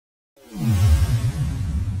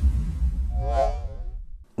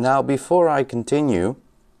Now before I continue,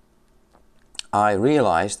 I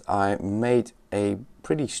realized I made a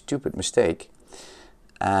pretty stupid mistake,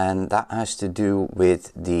 and that has to do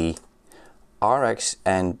with the RX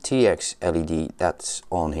and TX LED that's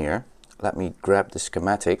on here. Let me grab the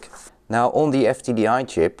schematic. Now on the FTDI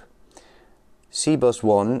chip, CBus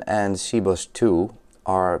 1 and CBus 2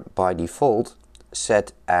 are by default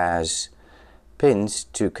set as pins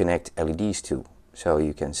to connect LEDs to, so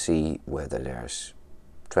you can see whether there's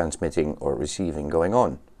transmitting or receiving going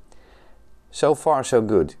on. So far so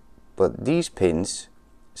good, but these pins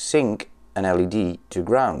sync an LED to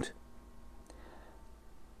ground.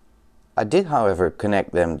 I did however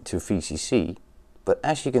connect them to VCC, but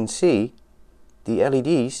as you can see, the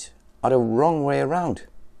LEDs are the wrong way around.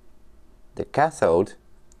 The cathode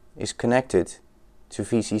is connected to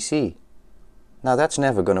VCC. Now that's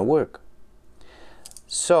never going to work.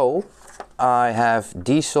 So I have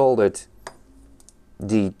desoldered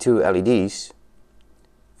the two LEDs,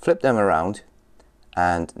 flip them around,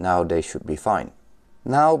 and now they should be fine.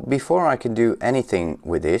 Now before I can do anything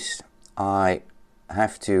with this, I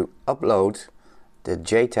have to upload the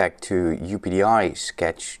Jtech to UPDI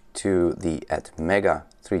sketch to the Atmega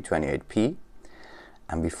 328p,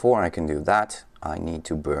 and before I can do that I need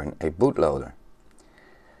to burn a bootloader.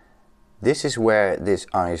 This is where this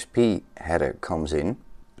ISP header comes in.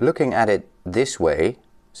 Looking at it this way,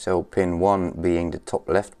 so pin 1 being the top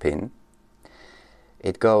left pin,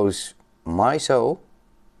 it goes MISO,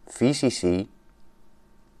 VCC,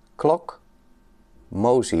 clock,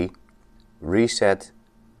 MOSI, reset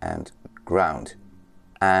and ground.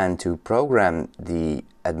 And to program the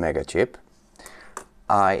Atmega chip,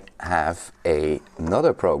 I have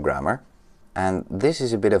another programmer, and this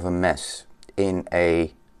is a bit of a mess. In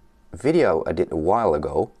a video I did a while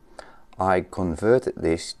ago, I converted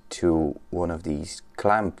this to one of these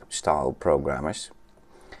clamp style programmers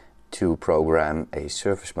to program a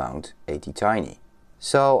surface mount ATtiny.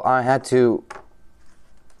 So I had to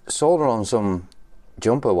solder on some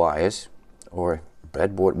jumper wires or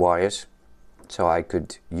breadboard wires so I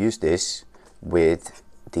could use this with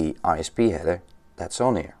the ISP header that's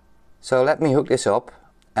on here. So let me hook this up,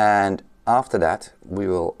 and after that we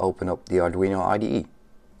will open up the Arduino Ide.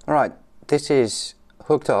 Alright, this is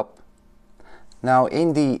hooked up. Now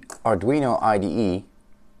in the Arduino Ide,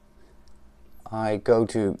 I go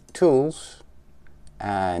to Tools,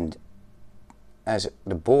 and as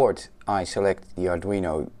the board I select the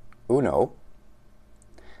Arduino Uno.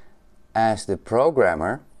 As the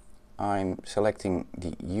programmer I'm selecting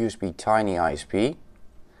the USB Tiny ISP,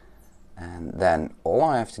 and then all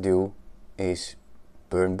I have to do is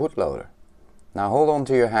burn bootloader. Now hold on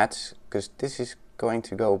to your hats, because this is going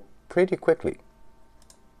to go pretty quickly.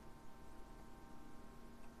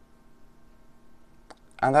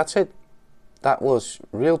 And that's it. That was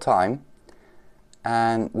real time,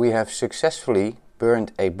 and we have successfully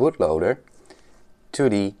burned a bootloader to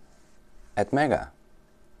the Atmega.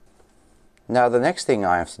 Now the next thing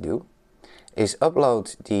I have to do is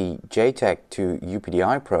upload the Jtech to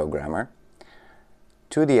UPDI Programmer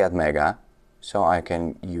to the Atmega so I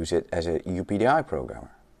can use it as a UPDI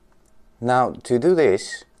programmer. Now to do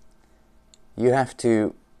this, you have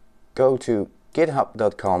to go to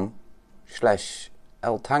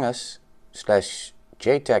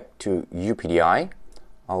github.com/ltangus/Jtech to UPDI.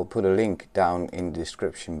 I'll put a link down in the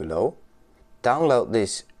description below. Download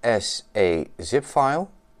this as a zip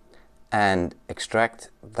file and extract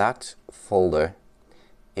that folder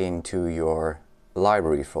into your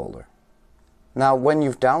library folder. Now when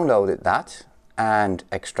you've downloaded that and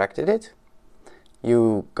extracted it,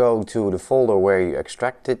 you go to the folder where you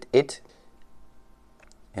extracted it.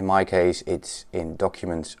 In my case it's in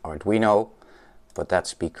Documents Arduino, but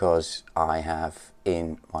that's because I have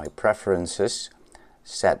in my preferences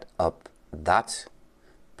set up that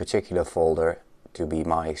particular folder to be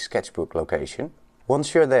my sketchbook location.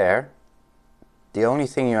 Once you're there, the only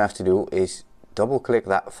thing you have to do is double click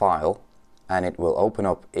that file and it will open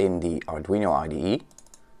up in the Arduino Ide.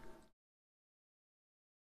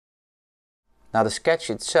 Now the sketch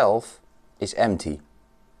itself is empty,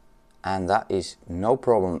 and that is no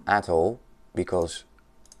problem at all, because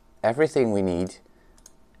everything we need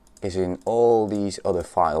is in all these other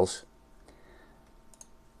files.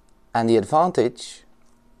 And the advantage,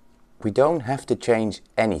 we don't have to change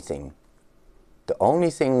anything. The only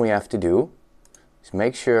thing we have to do is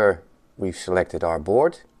make sure we've selected our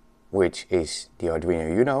board, which is the Arduino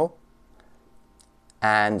Uno,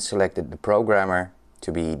 and selected the programmer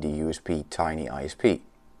to be the USB Tiny ISP.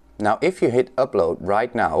 Now if you hit upload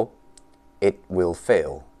right now, it will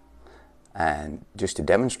fail. And just to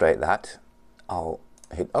demonstrate that, I'll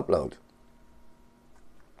hit upload.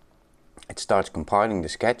 it starts compiling the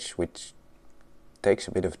sketch, which takes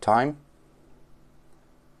a bit of time.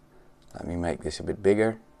 Let me make this a bit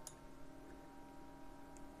bigger.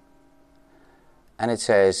 And it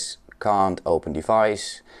says can't open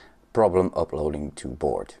device, problem uploading to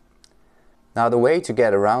board. Now the way to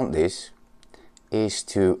get around this is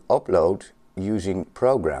to upload using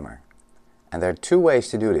Programmer. And there are two ways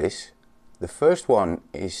to do this. The first one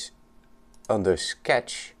is under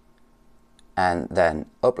Sketch and then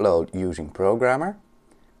upload using Programmer.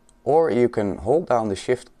 Or you can hold down the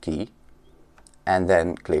Shift key and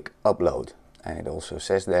then click upload. And it also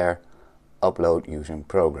says there upload using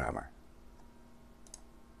Programmer.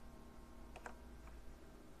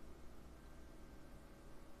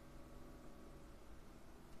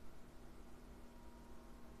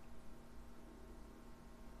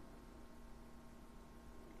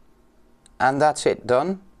 And that's it,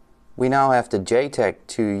 done. We now have the Jtech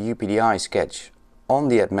to UPDI sketch on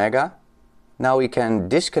the Atmega. Now we can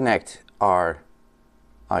disconnect our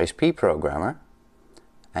ISP programmer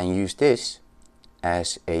and use this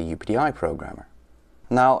as a UPDI programmer.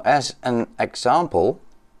 Now, as an example,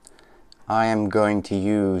 I am going to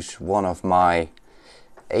use one of my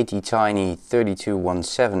ATtiny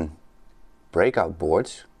 3217 breakout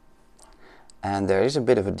boards, and there is a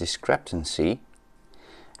bit of a discrepancy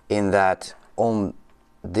in that on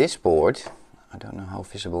this board, I don't know how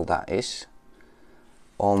visible that is,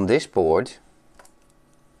 on this board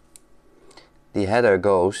the header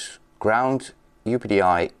goes ground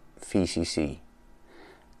UPDI VCC,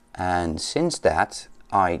 and since that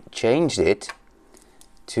I changed it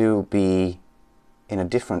to be in a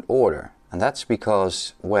different order, and that's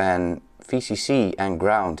because when VCC and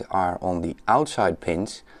ground are on the outside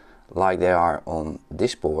pins like they are on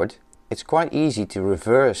this board, it's quite easy to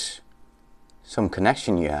reverse some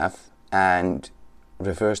connection you have and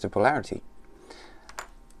reverse the polarity.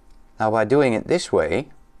 Now by doing it this way,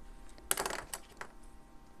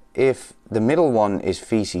 if the middle one is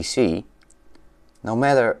VCC, no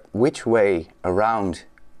matter which way around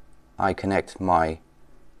I connect my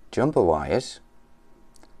jumper wires,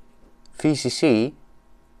 VCC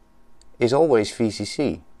is always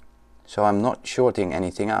VCC, so I'm not shorting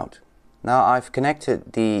anything out. Now I've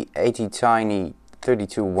connected the ATtiny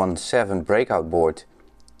 3217 breakout board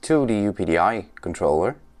to the UPDI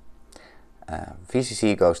controller.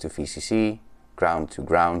 VCC goes to VCC, ground to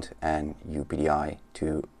ground, and UPDI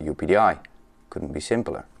to UPDI. Couldn't be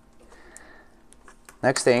simpler.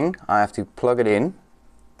 Next thing, I have to plug it in.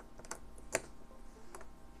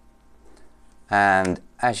 And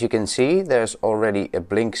as you can see, there's already a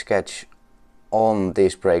blink sketch on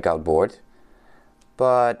this breakout board.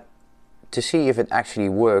 But to see if it actually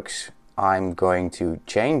works, I'm going to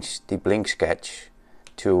change the blink sketch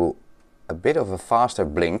to a bit of a faster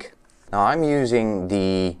blink. Now I'm using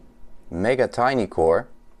the Mega Tiny Core,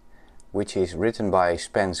 which is written by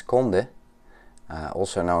Spence Conde,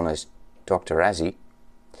 also known as Dr. Razzie.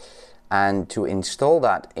 And to install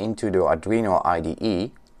that into the Arduino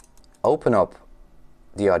IDE, open up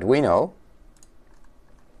the Arduino,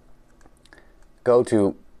 go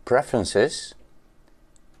to Preferences,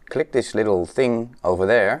 click this little thing over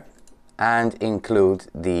there and include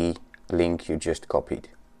the link you just copied.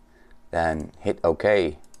 Then hit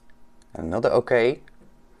OK, another OK.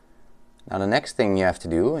 Now the next thing you have to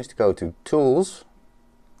do is to go to Tools,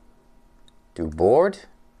 to Board,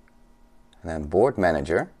 and then Board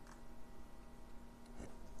Manager,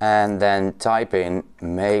 and then type in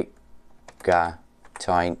Mega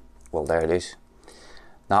Tiny, well there it is.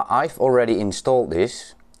 Now I've already installed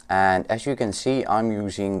this, and as you can see I'm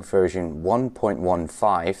using version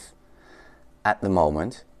 1.15 at the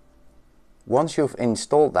moment. Once you've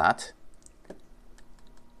installed that,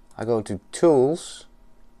 I go to Tools,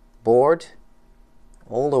 Board,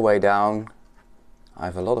 all the way down. I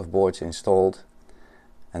have a lot of boards installed,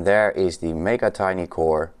 and there is the Mega Tiny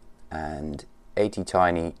Core and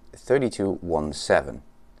ATtiny 3217.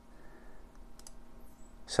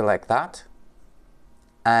 Select that,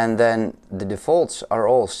 and then the defaults are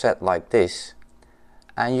all set like this,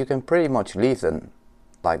 and you can pretty much leave them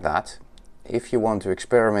like that. If you want to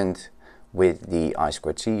experiment with the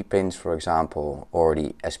I2C pins, for example, or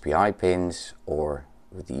the SPI pins, or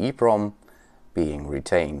with the EEPROM being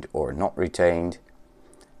retained or not retained,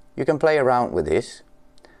 you can play around with this.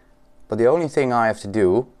 But the only thing I have to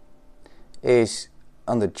do is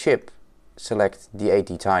under chip select the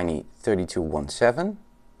ATtiny 3217,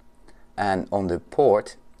 and on the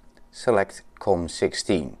port select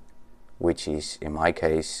COM16, which is in my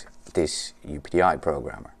case this UPDI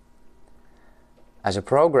programmer. As a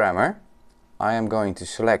programmer, I am going to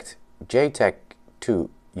select Jtech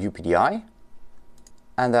to UPDI,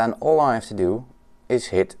 and then all I have to do is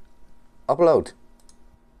hit upload.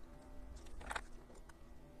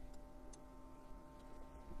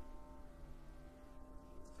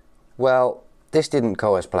 Well, this didn't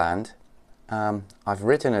go as planned. I've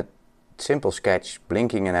written a simple sketch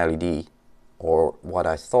blinking an LED, or what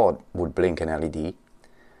I thought would blink an LED,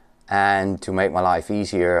 and to make my life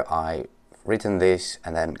easier I've written this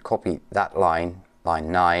and then copied that line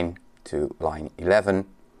 9 to line 11,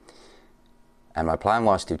 and my plan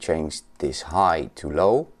was to change this high to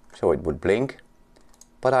low so it would blink,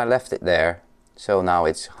 but I left it there, so now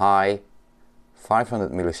it's high,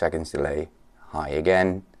 500 milliseconds delay, high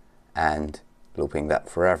again, and looping that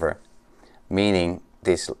forever, meaning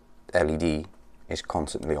this LED is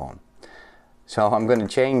constantly on. So I'm going to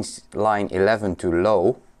change line 11 to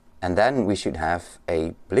low, and then we should have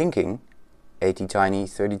a blinking ATtiny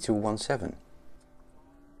 3217.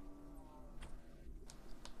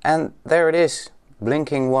 And there it is,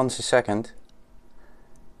 blinking once a second.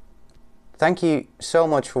 Thank you so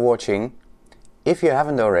much for watching. If you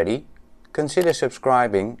haven't already, consider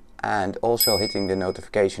subscribing and also hitting the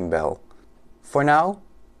notification bell. For now,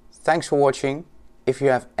 thanks for watching. If you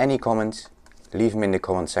have any comments, leave them in the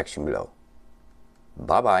comment section below.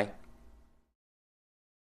 Bye bye.